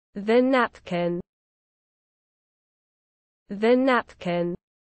The napkin. The napkin.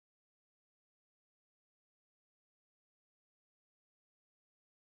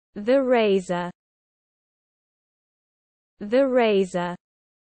 The razor. The razor.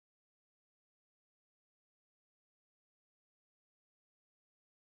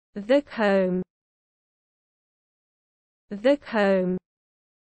 The comb. The comb.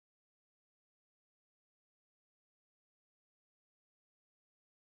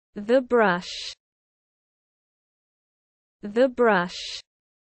 The brush. The brush.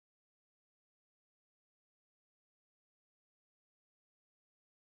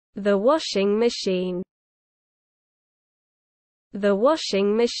 The washing machine. The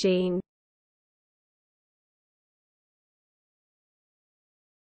washing machine.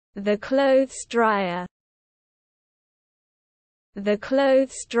 The clothes dryer. The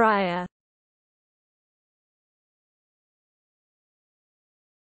clothes dryer.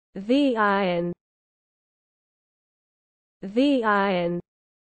 The iron. The iron.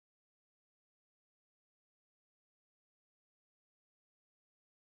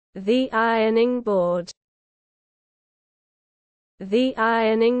 The ironing board. The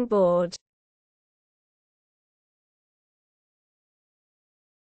ironing board.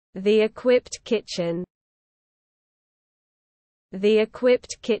 The equipped kitchen. The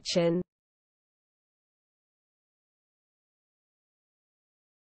equipped kitchen.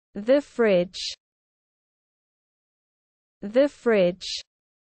 The fridge. The fridge.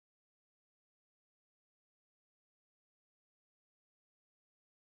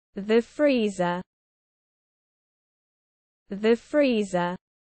 The freezer. The freezer.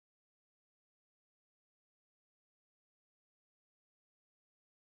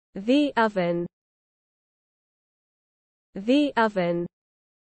 The oven. The oven.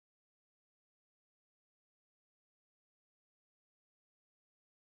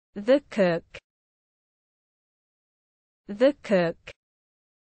 The cook. The cook.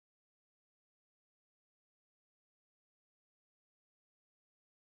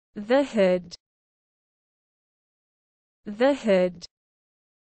 The hood. The hood.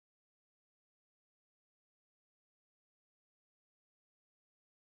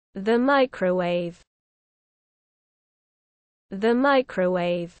 The microwave. The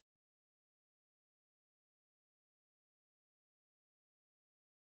microwave.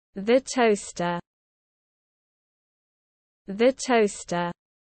 The toaster. The toaster.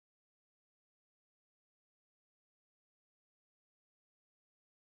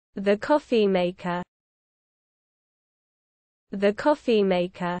 The coffee maker. The coffee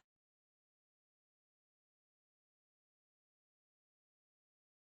maker.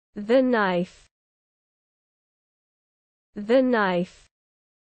 The knife. The knife.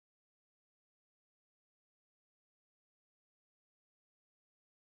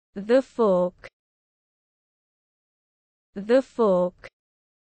 The fork. The fork.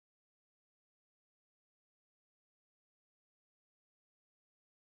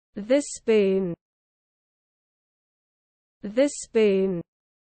 The spoon. The spoon.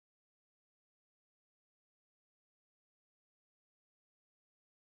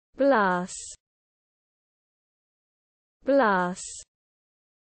 Glass. Glass.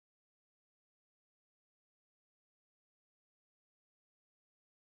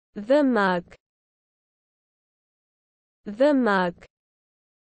 The mug. The mug.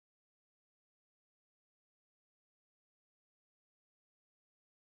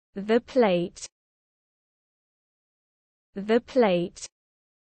 The plate. The plate.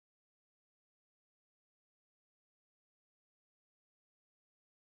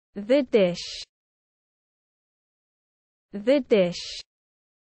 The dish. The dish.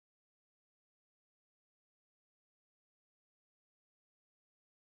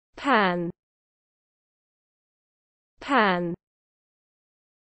 Pan. Pan.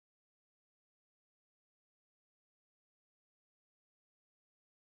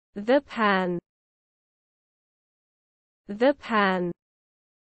 The pan. The pan.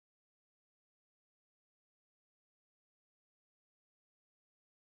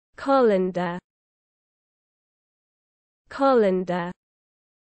 Colander. Colander.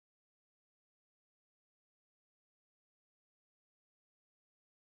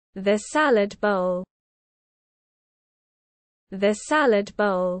 The salad bowl. The salad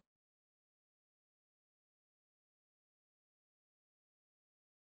bowl.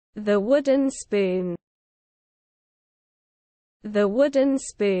 The wooden spoon. The wooden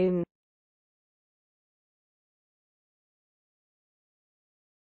spoon.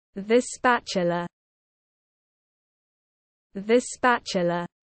 The spatula. The spatula.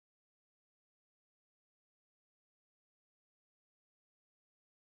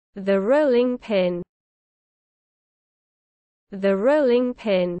 The rolling pin. The rolling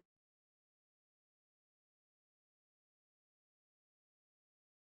pin.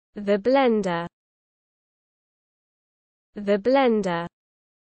 The blender. The blender.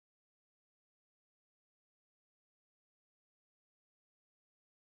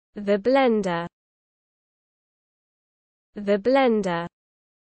 The blender. The blender.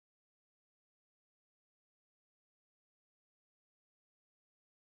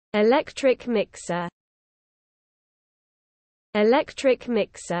 Electric mixer. Electric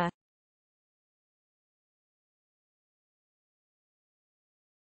mixer.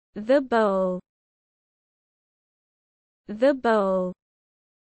 The bowl. The bowl.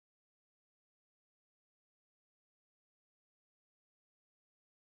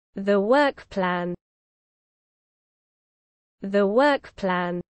 The work plan. The work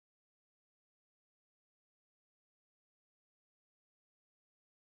plan.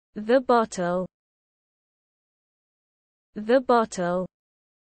 The bottle. The bottle.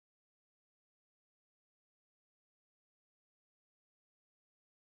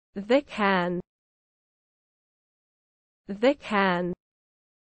 The can. The can.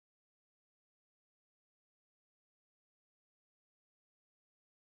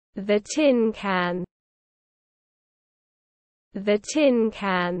 The tin can. The tin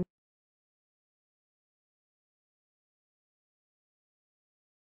can.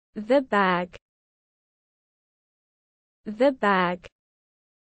 The bag. The bag.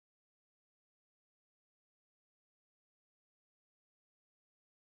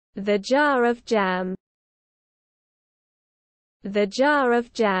 The jar of jam. The jar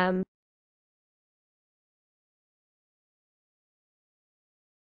of jam.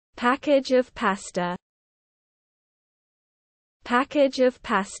 Package of pasta. Package of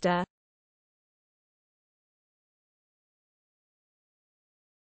pasta.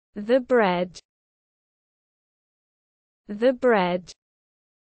 The bread. The bread.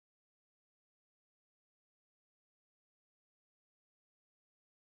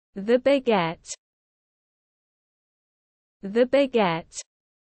 The baguette. The baguette.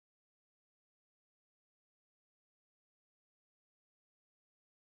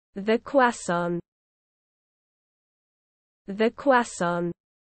 The croissant. The croissant.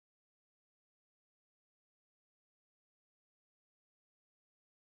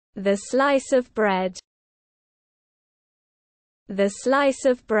 The slice of bread. The slice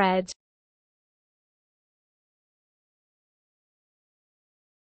of bread.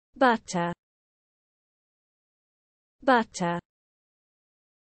 Butter. Butter.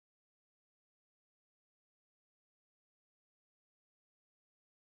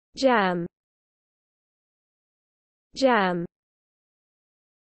 Jam. Jam.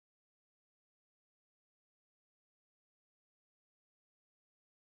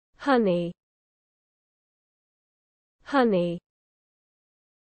 Honey. Honey.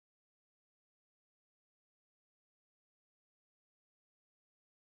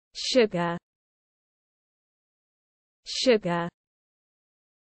 Sugar. Sugar.